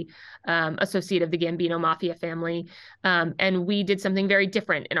a associate of the Gambino Mafia family. And we did something very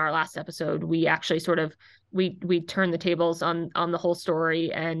different in our last episode. We actually sort of we turned the tables on the whole story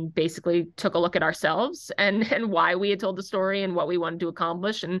and basically took a look at ourselves and why we had told the story and what we wanted to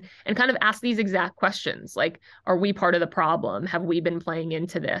accomplish and kind of asked these exact questions, like, are we part of the problem? Have we been playing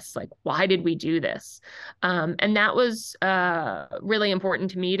into this? Like, why did we do this? And that was really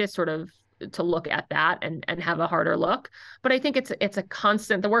important to me to sort of to look at that and have a harder look. But I think it's a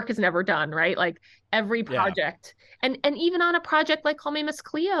constant, the work is never done, right? Like every Yeah. project, and even on a project like Call Me Miss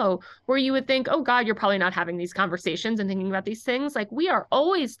Cleo, where you would think, oh God, you're probably not having these conversations and thinking about these things. Like we are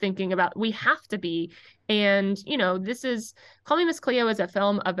always thinking about, we have to be. And, this is Call Me Miss Cleo is a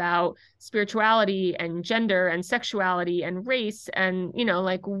film about spirituality and gender and sexuality and race. And,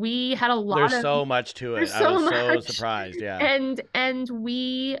 like we had a lot There's of, so much to it. there's I so was so much. surprised. Yeah. And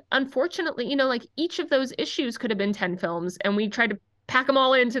we unfortunately, like each of those issues could have been 10 films, and we tried to pack them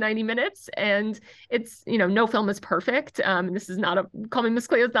all into 90 minutes. And it's, no film is perfect. This is not Call Me Miss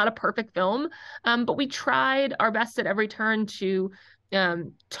Cleo is not a perfect film. But we tried our best at every turn to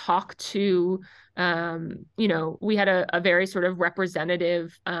talk to we had a very sort of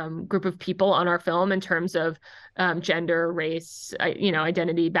representative group of people on our film in terms of gender, race,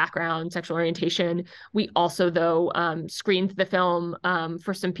 identity, background, sexual orientation. We also, though, screened the film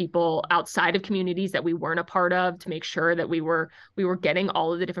for some people outside of communities that we weren't a part of to make sure that we were getting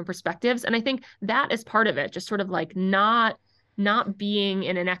all of the different perspectives. And I think that is part of it, just sort of like not being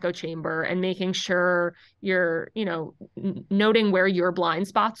in an echo chamber and making sure you're, noting where your blind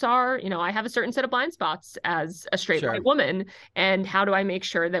spots are. I have a certain set of blind spots as a straight Sure. white woman. And how do I make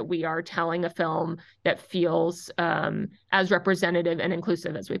sure that we are telling a film that feels as representative and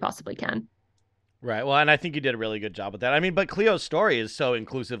inclusive as we possibly can? Right. Well, and I think you did a really good job with that. I mean, but Cleo's story is so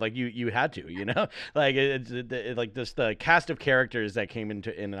inclusive. Like you had to, like like this the cast of characters that came in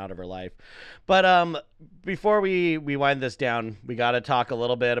and out of her life. But before we wind this down, we got to talk a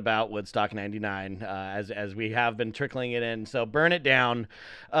little bit about Woodstock '99, as we have been trickling it in. So burn it down.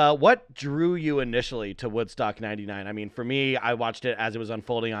 What drew you initially to Woodstock '99? I mean, for me, I watched it as it was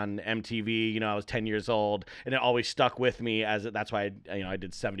unfolding on MTV. I was 10 years old, and it always stuck with me that's why I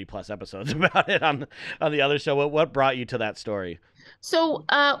did 70 plus episodes about it on the other show. What brought you to that story? So,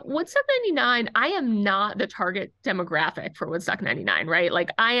 Woodstock 99, I am not the target demographic for Woodstock 99, right? Like,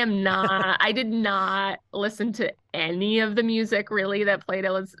 I did not listen to any of the music really that played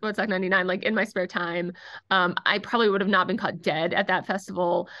at Woodstock 99, like in my spare time. I probably would have not been caught dead at that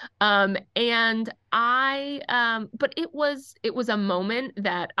festival. But it was a moment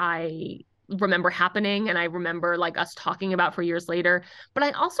that I remember happening and I remember like us talking about for years later. But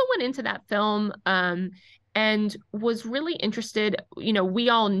I also went into that film, and was really interested. We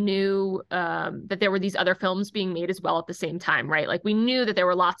all knew that there were these other films being made as well at the same time, right? Like we knew that there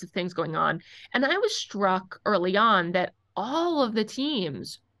were lots of things going on. And I was struck early on that all of the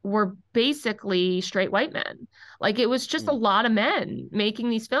teams were basically straight white men. Like it was just a lot of men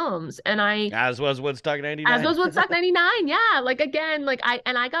making these films. And As was Woodstock as '99. was Woodstock 99. Yeah. Like again, like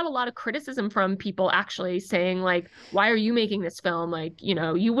I got a lot of criticism from people actually saying, like, why are you making this film? Like,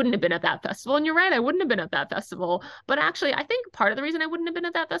 you wouldn't have been at that festival. And you're right, I wouldn't have been at that festival. But actually, I think part of the reason I wouldn't have been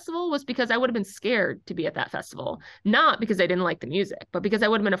at that festival was because I would have been scared to be at that festival. Not because I didn't like the music, but because I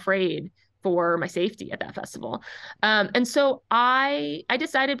would have been afraid for my safety at that festival. And so I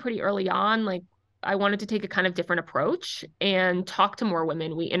decided pretty early on, like, I wanted to take a kind of different approach and talk to more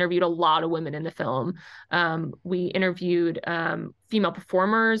women. We interviewed a lot of women in the film. We interviewed female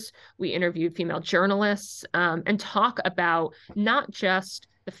performers, we interviewed female journalists, and talk about not just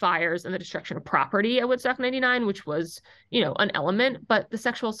the fires and the destruction of property at Woodstock 99, which was, an element, but the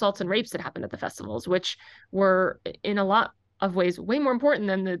sexual assaults and rapes that happened at the festivals, which were in a lot of ways way more important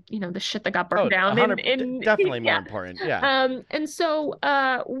than the shit that got burned down definitely more yeah. important. Yeah. And so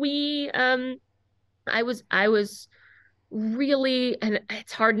I was really, and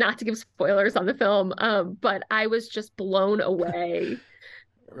it's hard not to give spoilers on the film, but I was just blown away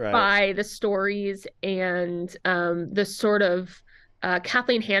Right. by the stories and the sort of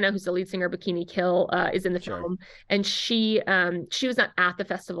Kathleen Hanna, who's the lead singer of Bikini Kill, is in the film, and she was not at the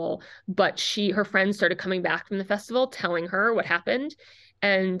festival, but her friends started coming back from the festival telling her what happened.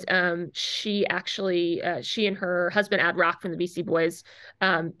 and she actually she and her husband Ad Rock from the Beastie Boys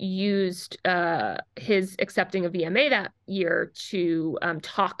used his accepting of VMA that year to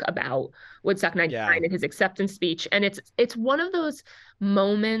talk about Woodstock Yeah. '99 in his acceptance speech, and it's one of those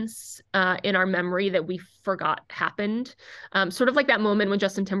moments in our memory that we forgot happened. Sort of like that moment when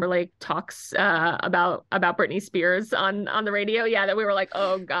Justin Timberlake talks about Britney Spears on the radio. Yeah, that we were like,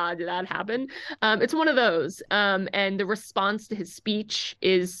 oh God, did that happen? It's one of those. And the response to his speech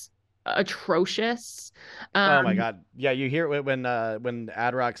is atrocious. Oh my Um, God. Yeah, you hear it when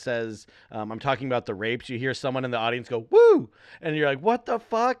Ad Rock says, "I'm talking about the rapes." You hear someone in the audience go, "Woo!" and you're like, "What the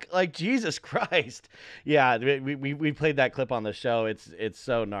fuck?" Like Jesus Christ. Yeah, we played that clip on the show. It's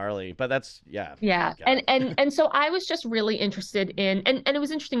so gnarly. But that's yeah. Yeah. God. And so I was just really interested in and it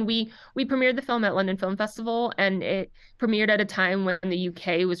was interesting. We premiered the film at London Film Festival, and it premiered at a time when the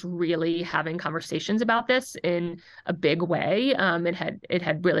UK was really having conversations about this in a big way. It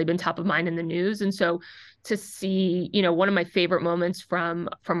had really been top of mind in the news. And so to see, one of my favorite moments from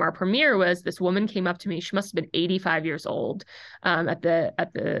our premiere was this woman came up to me. She must have been 85 years old at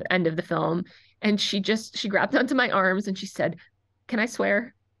the end of the film. And she grabbed onto my arms and she said, "Can I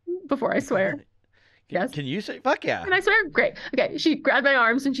swear before I swear?" Yes. Can you say fuck yeah? And I swear, great. Okay. She grabbed my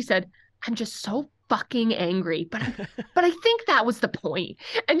arms and she said, "I'm just so fucking angry, but I think that was the point."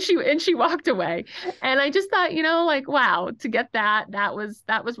 And she walked away. And I just thought, like, wow, to get that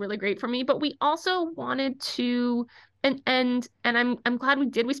was really great for me. But we also wanted to and I'm glad we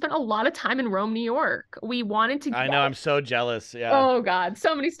did. We spent a lot of time in Rome, New York. We wanted to I get know. I'm so jealous. Yeah. Oh God,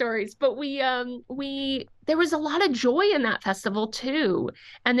 so many stories. But we there was a lot of joy in that festival too.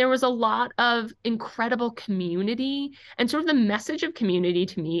 And there was a lot of incredible community. And sort of the message of community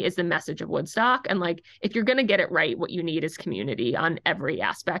to me is the message of Woodstock. And like if you're gonna get it right, what you need is community on every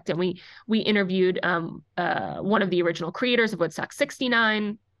aspect. And we interviewed one of the original creators of Woodstock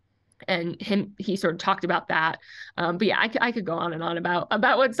 '69, and he sort of talked about that. But yeah, I could go on and on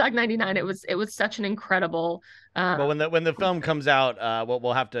about Woodstock '99. It was such an incredible Well, uh, when the film comes out,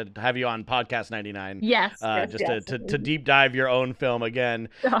 we'll have to have you on podcast 99, yes, yes, just yes. to deep dive your own film again.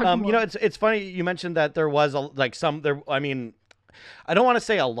 Talk more. It's funny you mentioned that there was like some there. I mean, I don't want to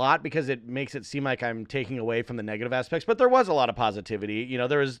say a lot because it makes it seem like I'm taking away from the negative aspects, but there was a lot of positivity.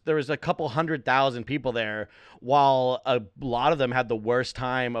 There was a couple 100,000 people there, while a lot of them had the worst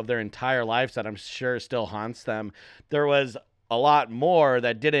time of their entire lives that I'm sure still haunts them. There was a lot more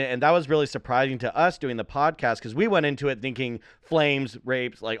that didn't, and that was really surprising to us doing the podcast because we went into it thinking flames,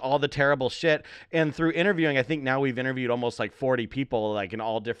 rapes, like all the terrible shit. And through interviewing, I think now we've interviewed almost like 40 people, like in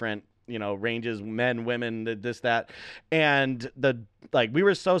all different ranges, men, women, this, that, and we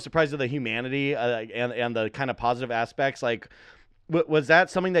were so surprised at the humanity and the kind of positive aspects. Like, was that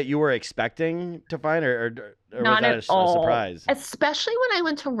something that you were expecting to find, or was Not that at a all. surprise? Especially when I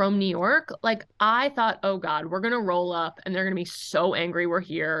went to Rome, New York, like I thought, oh God, we're gonna roll up and they're gonna be so angry we're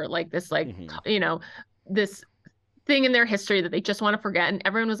here. Like this, Hmm. this thing in their history that they just want to forget. And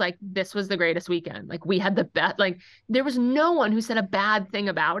everyone was like, this was the greatest weekend. Like we had the best, like there was no one who said a bad thing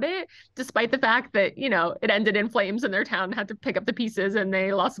about it, despite the fact that, it ended in flames and their town had to pick up the pieces and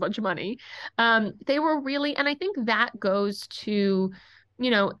they lost a bunch of money. They were really, and I think that goes to,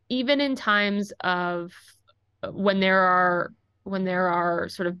 even in times of when there are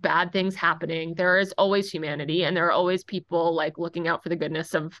sort of bad things happening, there is always humanity, and there are always people like looking out for the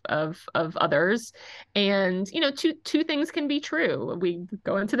goodness of others. And two things can be true. We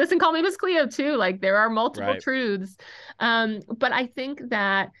go into this and Call Me Miss Cleo too. Like there are multiple Right. truths. But I think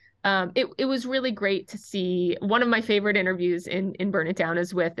that it was really great to see. One of my favorite interviews in Burn It Down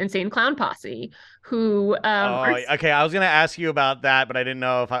is with Insane Clown Posse, who are Oh, okay. I was gonna ask you about that, but I didn't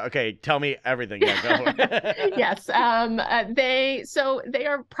know if okay, tell me everything. Yeah, go. Yes. They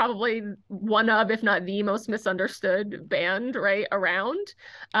are probably one of, if not the most misunderstood band right around.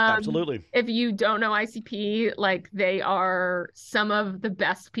 Absolutely. If you don't know ICP, like they are some of the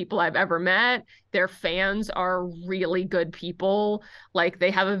best people I've ever met. Their fans are really good people. Like they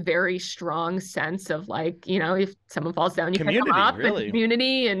have a very strong sense of like, if someone falls down, you pick them Community, up, and really.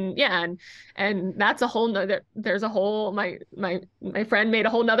 community. And yeah, and that's a whole nother, there's a whole, my friend made a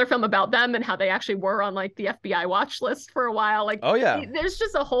whole nother film about them and how they actually were on like the FBI watch list for a while. Like Oh yeah. there's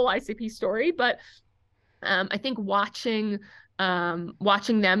just a whole ICP story. But I think watching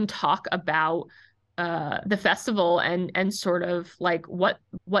them talk about the festival and sort of like what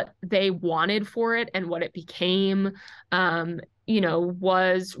they wanted for it and what it became,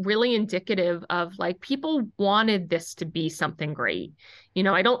 was really indicative of like people wanted this to be something great.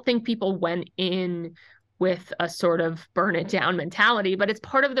 I don't think people went in with a sort of burn it down mentality, but it's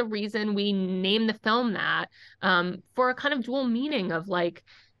part of the reason we name the film that, for a kind of dual meaning of like,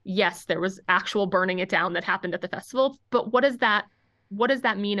 yes, there was actual burning it down that happened at the festival, but what does that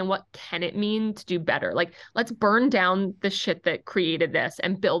mean and what can it mean to do better? Like, let's burn down the shit that created this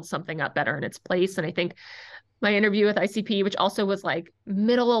and build something up better in its place. And I think my interview with ICP, which also was like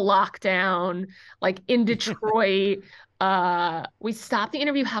middle of lockdown, like in Detroit. We stopped the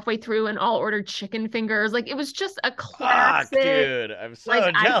interview halfway through and all ordered chicken fingers. Like it was just a Fuck, classic. dude. I'm Like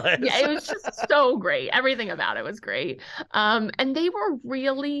so jealous. yeah, it was just so great. Everything about it was great. And they were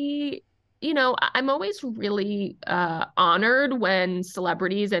really, I'm always really honored when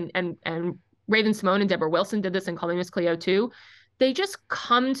celebrities and Raven Simone and Deborah Wilson did this and Call Me Miss Cleo too. They just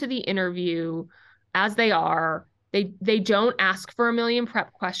come to the interview as they are. They don't ask for a million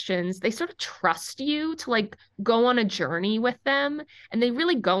prep questions. They sort of trust you to like go on a journey with them, and they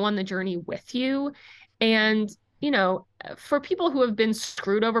really go on the journey with you. And for people who have been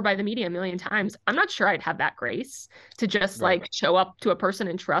screwed over by the media a million times, I'm not sure I'd have that grace to just Right. like show up to a person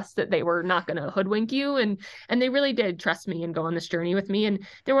and trust that they were not going to hoodwink you. And they really did trust me and go on this journey with me. And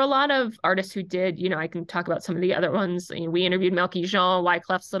there were a lot of artists who did. I can talk about some of the other ones. We interviewed Melky Jean,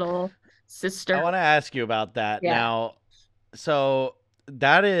 Wyclef's little I sister. want to ask you about that Yeah. now. So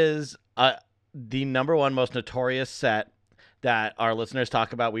that is the number one most notorious set that our listeners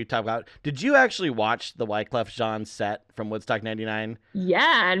talk about. We talk about. Did you actually watch the Wyclef Jean set from Woodstock '99?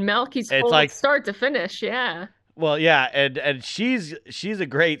 Yeah, and Melky's It's whole like, start to finish. Yeah. well, yeah, and she's a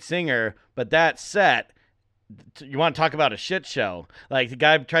great singer, but that set, you want to talk about a shit show? Like the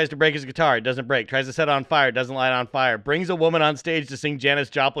guy tries to break his guitar, it doesn't break. Tries to set it on fire, it doesn't light on fire. Brings a woman on stage to sing Janis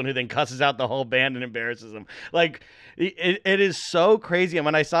Joplin, who then cusses out the whole band and embarrasses them. Like it is so crazy. And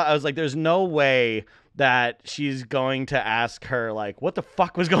when I saw, I was like, "There's no way that she's going to ask her like what the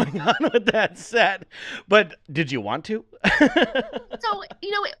fuck was going on with that set." But did you want to? So,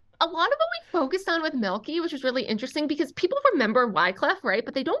 a lot of what we focused on with Melky, which was really interesting because people remember Wyclef, right?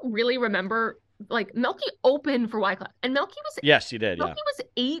 But they don't really remember like Melky opened for Wyclef. And Yes, you did. Yeah. Melky was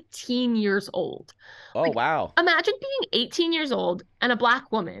 18 years old. Oh Like, wow. imagine being 18 years old and a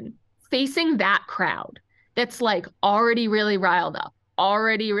Black woman facing that crowd that's like already really riled up,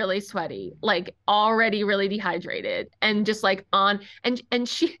 already really sweaty, like already really dehydrated, and just like on and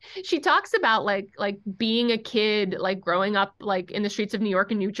she talks about like being a kid, like growing up like in the streets of New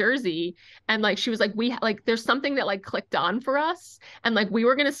York and New Jersey, and like she was like we like there's something that like clicked on for us, and like we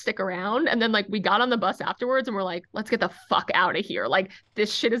were gonna stick around, and then like we got on the bus afterwards and we're like, let's get the fuck out of here, like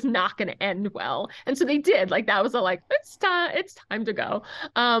this shit is not gonna end well. And so they did. Like that was like it's time to go.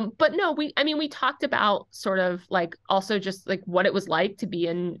 But no, we talked about sort of like also just like what it was like to be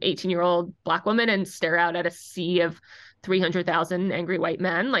an 18-year-old Black woman and stare out at a sea of 300,000 angry white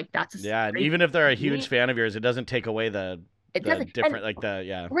men. Like that's a Yeah, and scary even if they're a huge thing. fan of yours, it doesn't take away It the doesn't. And different like the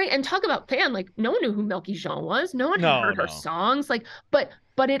yeah. right, and talk about fan, like no one knew who Melky Jean was. No one had No, heard her no. songs. Like, but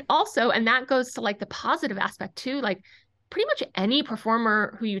it also, and that goes to like the positive aspect too. Like pretty much any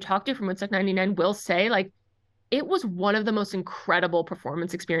performer who you talk to from Woodstock 99 will say like it was one of the most incredible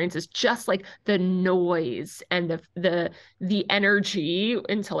performance experiences, just like the noise and the energy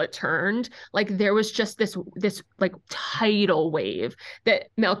until it turned. Like there was just this like tidal wave that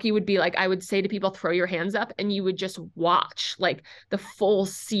Melky would be like, I would say to people, throw your hands up, and you would just watch like the full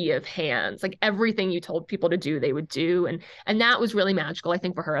sea of hands. Like everything you told people to do, they would do. And that was really magical, I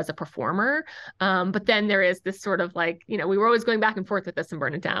think, for her as a performer. But then there is this sort of like, we were always going back and forth with this and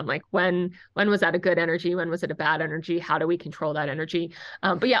Burn It Down. Like when was that a good energy? When was it a bad energy? How do we control that energy?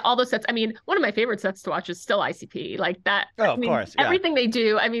 But yeah, all those sets. I mean, one of my favorite sets to watch is still ICP. Like that. Oh, I of mean, course, yeah. everything they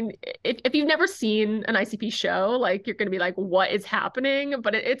do. I mean, if you've never seen an ICP show, like you're going to be like, what is happening?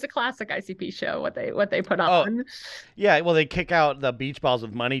 But it's a classic ICP show. What they put Oh, on. yeah, well, they kick out the beach balls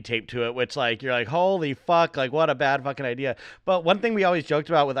with money taped to it, which, like, you're like, holy fuck, like, what a bad fucking idea. But one thing we always joked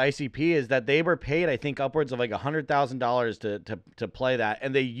about with ICP is that they were paid, I think, upwards of like $100,000 to play that,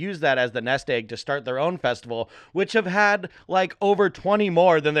 and they used that as the nest egg to start their own festival, which have had like over 20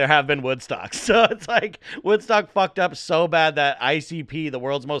 more than there have been Woodstock. So it's like Woodstock fucked up so bad that ICP, the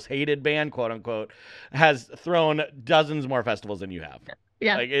world's most hated band, quote unquote, has thrown dozens more festivals than you have.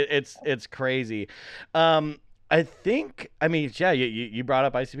 Yeah. Like it's crazy. I think, I mean, yeah, you brought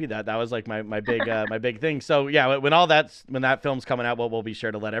up ICP. That was like my big my big thing. So yeah, when that film's coming out, we'll be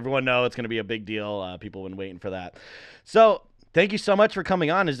sure to let everyone know. It's going to be a big deal. People have been waiting for that. So Thank you so much for coming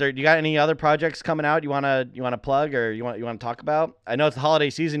on. You got any other projects coming out you wanna plug or you wanna talk about? I know it's the holiday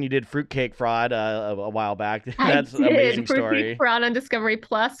season. You did Fruitcake Fraud a while back. I That's an amazing did Fruitcake story. Fraud on Discovery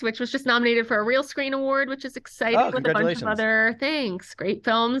Plus, which was just nominated for a Real Screen Award, which is exciting Oh, with a bunch of congratulations. other things. Great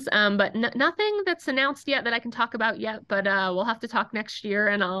films, but nothing that's announced yet that I can talk about yet. But we'll have to talk next year,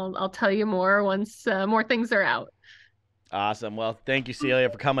 and I'll tell you more once more things are out. Awesome. Well, thank you, Celia,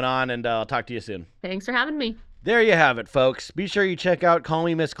 for coming on, and I'll talk to you soon. Thanks for having me. There you have it, folks. Be sure you check out Call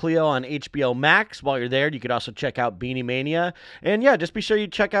Me Miss Cleo on HBO Max. While you're there, you could also check out Beanie Mania. And yeah, just be sure you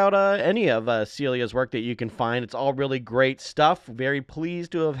check out any of Celia's work that you can find. It's all really great stuff. Very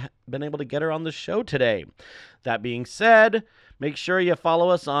pleased to have been able to get her on the show today. That being said, make sure you follow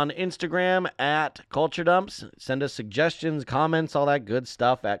us on Instagram at Culture Dumps. Send us suggestions, comments, all that good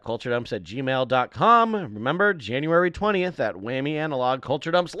stuff at culturedumps@gmail.com. Remember, January 20th at Whammy Analog Culture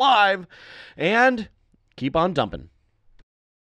Dumps Live. And keep on dumping.